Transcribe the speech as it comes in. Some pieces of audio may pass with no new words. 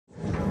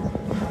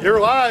You're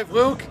live,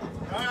 Luke.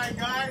 All right,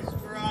 guys,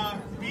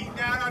 we're beating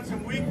down on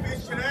some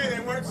weakfish today.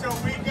 They weren't so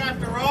weak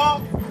after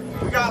all.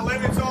 We got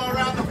limits all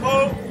around the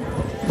boat.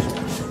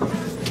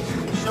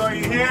 Show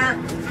you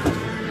here.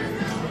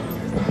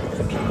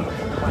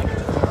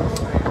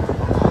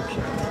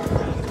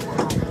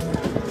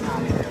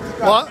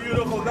 Got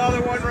beautiful,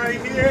 another one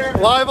right here.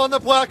 Live on the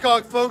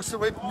Blackhawk, folks.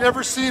 We've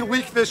never seen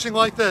weak fishing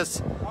like this.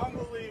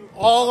 Unbelievable.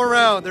 All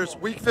around, there's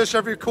weak fish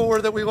every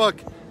cooler that we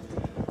look.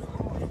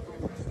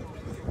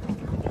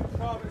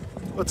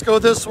 Let's go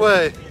this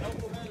way.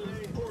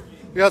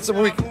 We got some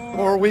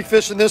more weak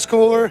fish in this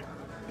cooler.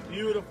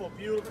 Beautiful,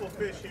 beautiful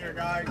fish here,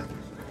 guys.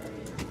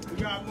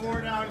 We got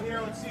more down here.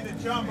 Let's see the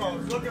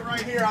jumbos. Look at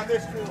right here on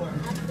this cooler.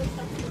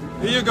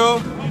 Here you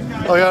go.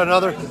 Oh yeah,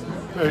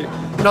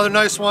 another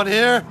nice one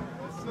here.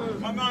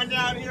 Come on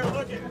down here,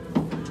 look at it.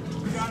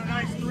 We got a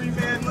nice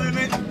 3-man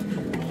limit.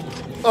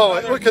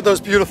 Oh, look at those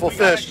beautiful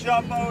fish. We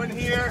got a jumbo in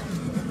here.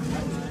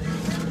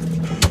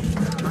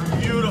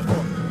 Beautiful.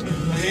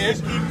 They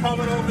just keep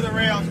coming over the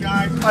rails,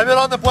 guys. I've been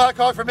on the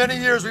Blackhawk for many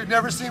years. We've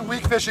never seen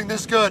weak fishing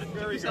this good.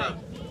 Very good.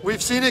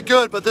 We've seen it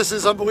good, but this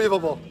is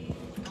unbelievable.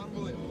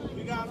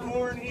 We got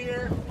more in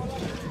here.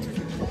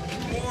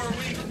 More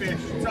weak fish.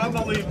 It's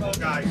unbelievable,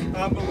 guys.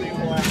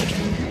 Unbelievable.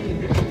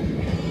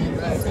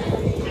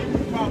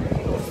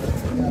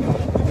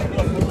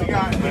 Look what we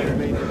got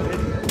here.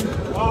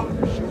 Oh,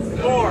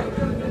 more.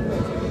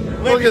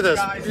 Look at this.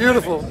 Guys.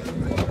 Beautiful.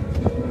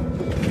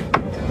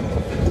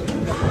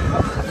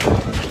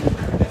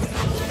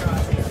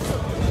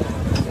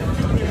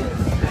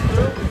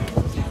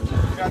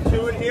 Got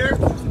 2 in here.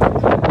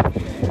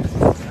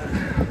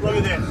 Look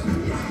at this.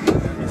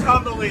 It's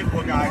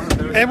unbelievable, guys.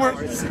 And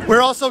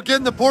we're also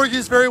getting the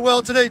porgies very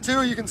well today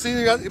too. You can see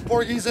you got the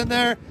porgies in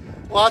there.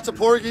 Lots of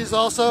porgies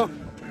also. We're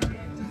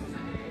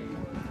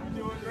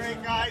doing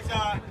great, guys.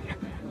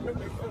 We're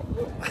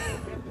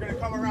gonna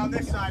come around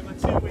this side.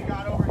 Let's see what we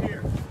got over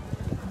here.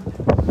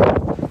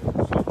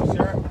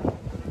 Sure.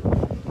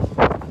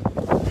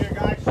 Here,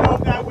 guys. Show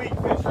them that weak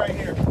fish right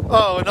here.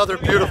 Oh, another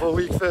beautiful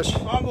weak fish.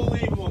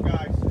 Unbelievable,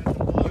 guys.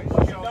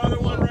 Another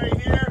one right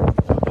here.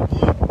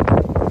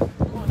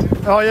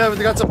 Oh yeah, we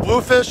got some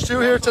bluefish too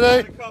here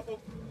today.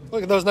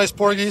 Look at those nice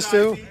porgies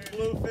too.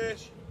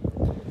 Bluefish.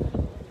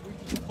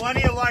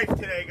 Plenty of life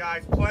today,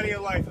 guys. Plenty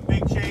of life. A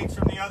big change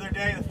from the other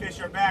day. The fish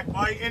are back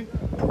biting.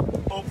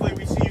 Hopefully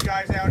we see you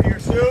guys out here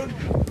soon.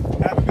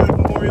 Have a good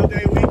Memorial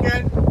Day